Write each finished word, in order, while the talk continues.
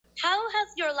How has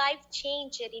your life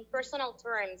changed in personal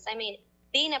terms? I mean,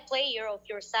 being a player of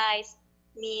your size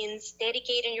means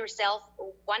dedicating yourself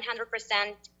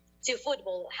 100% to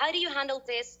football. How do you handle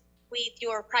this with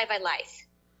your private life?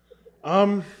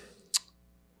 Um,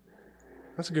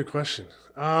 that's a good question.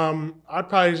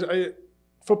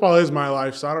 Football is my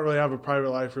life, so I don't really have a private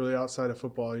life really outside of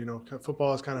football.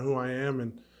 Football is kind of who I am,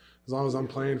 and as long as I'm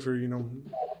playing for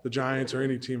the Giants or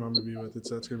any team I'm gonna be with,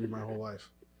 that's gonna be my whole life.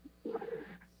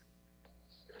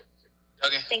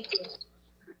 Okay. Thank you.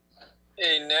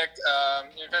 Hey, Nick.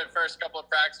 You've had the first couple of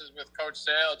practices with Coach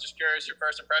Sale. Just curious your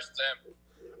first impressions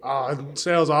of him.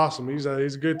 Sale's awesome. He's a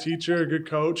good teacher, a good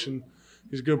coach, and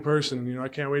he's a good person. I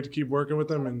can't wait to keep working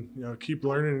with him and keep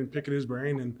learning and picking his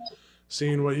brain and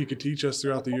seeing what he could teach us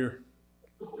throughout the year.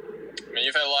 I mean,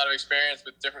 you've had a lot of experience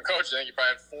with different coaches. I think you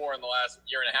probably had 4 in the last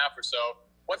year and a half or so.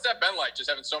 What's that been like, just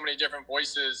having so many different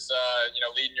voices,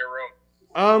 leading your room?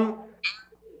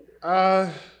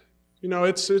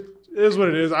 It is what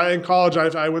it is. In college,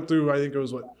 I went through, I think it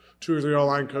was 2 or 3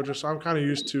 O-line coaches, so I'm kind of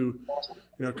used to,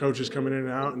 coaches coming in and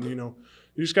out, and you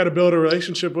just got to build a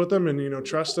relationship with them and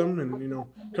trust them, and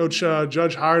Coach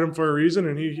Judge hired him for a reason,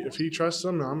 and if he trusts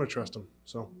them, I'm gonna trust him.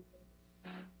 So.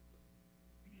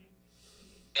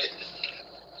 Hey,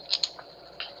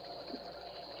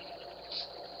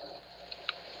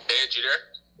 Jeter.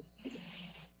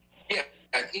 Yeah,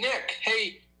 Nick.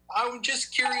 Hey, I'm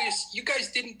just curious. You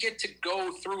guys didn't get to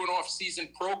go through an off-season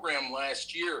program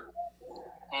last year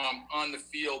on the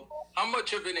field. How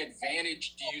much of an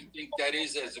advantage do you think that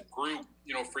is as a group,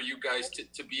 for you guys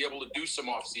to be able to do some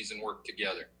off-season work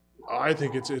together? I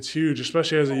think it's huge,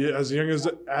 especially as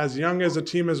young as a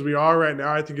team as we are right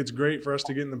now. I think it's great for us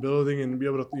to get in the building and be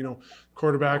able to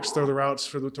quarterbacks throw the routes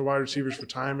to wide receivers for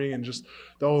timing, and just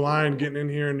the O-line getting in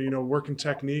here and working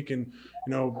technique, and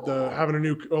having a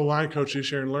new O-line coach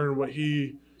this year and learning what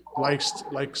he likes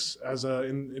as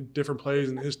in different plays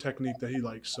and his technique that he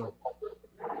likes. So.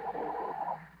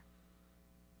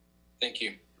 Thank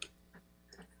you.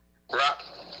 Rob.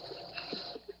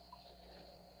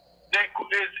 Nick,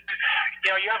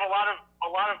 you have a lot of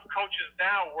coaches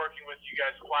now working with you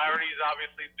guys. Flaherty's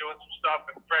obviously doing some stuff,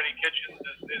 and Freddie Kitchens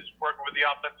is working with the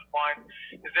offensive line.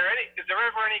 Is there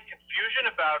ever any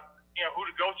confusion about who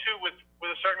to go to with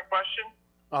a certain question?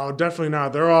 Oh, definitely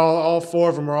not. They're all 4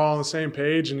 of them are all on the same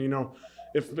page, and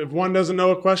if one doesn't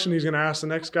know a question, he's going to ask the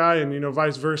next guy, and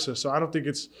vice versa. So I don't think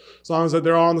as long as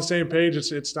they're all on the same page,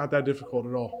 it's not that difficult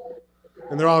at all.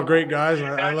 And they're all great guys, and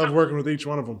I love working with each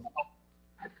one of them.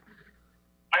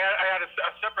 I had a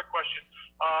separate question.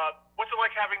 What's it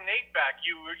like having Nate back?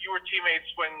 You were teammates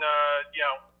when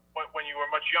you were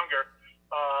much younger.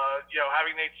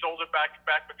 Having Nate Solder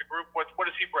back with the group. What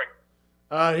does he bring?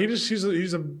 He's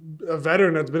a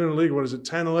veteran that's been in the league. What is it,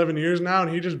 10, 11 years now,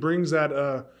 and he just brings that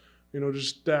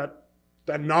just that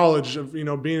knowledge of being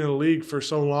in the league for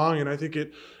so long, and I think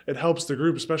it helps the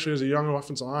group, especially as a young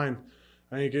offensive line.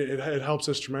 I think it helps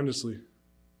us tremendously.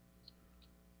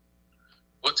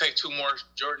 We'll take 2 more.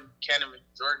 Jordan Kahneman.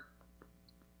 Jordan.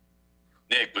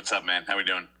 Nick, what's up, man? How we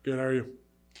doing? Good. How are you?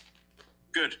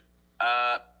 Good.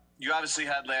 You obviously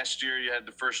had last year. You had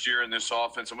the first year in this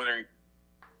offense. I'm wondering,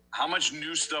 how much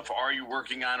new stuff are you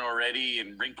working on already,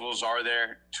 and wrinkles are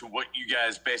there to what you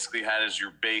guys basically had as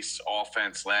your base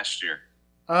offense last year?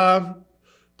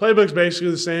 Playbook's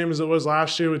basically the same as it was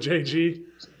last year with JG.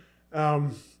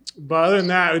 But other than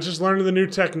that, it's just learning the new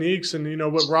techniques and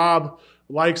what Rob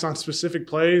likes on specific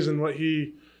plays and what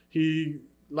he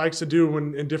likes to do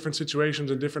when in different situations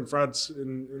and different fronts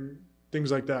and things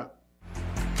like that.